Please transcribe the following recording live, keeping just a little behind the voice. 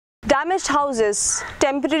Damaged houses,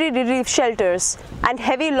 temporary relief shelters, and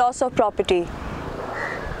heavy loss of property.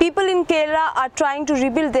 People in Kerala are trying to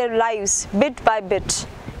rebuild their lives bit by bit.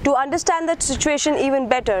 To understand that situation even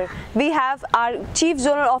better, we have our Chief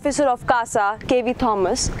Zonal Officer of CASA,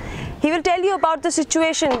 K.V.Thomas. He will tell you about the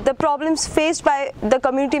situation, the problems faced by the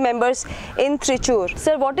community members in Trichur.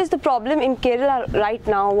 Sir, what is the problem in Kerala right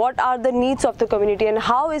now? What are the needs of the community, and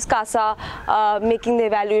how is CASA making the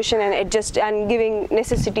evaluation and giving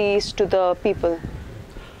necessities to the people?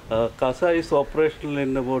 CASA is operational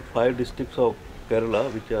in about 5 districts of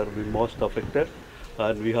Kerala, which are the most affected,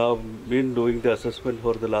 and we have been doing the assessment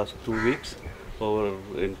for the last 2 weeks over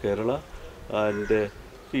in Kerala, and the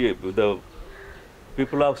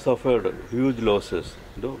people have suffered huge losses.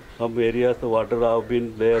 Some areas the water have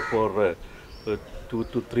been there for 2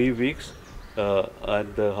 to 3 weeks,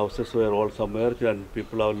 and the houses were all submerged, and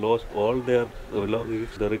people have lost all their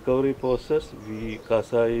belongings. The recovery process,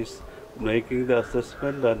 CASA is making the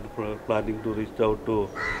assessment and planning to reach out to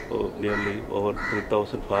nearly over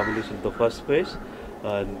 3,000 families in the first phase,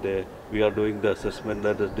 and we are doing the assessment,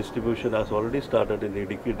 that the distribution has already started in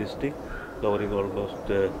Idiki district, covering almost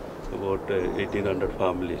about 1,800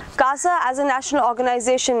 families. CASA as a national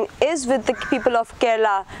organization is with the people of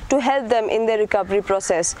Kerala to help them in their recovery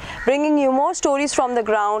process. Bringing you more stories from the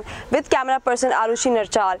ground with camera person Arushi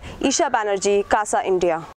Narchal, Isha Banerjee, CASA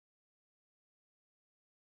India.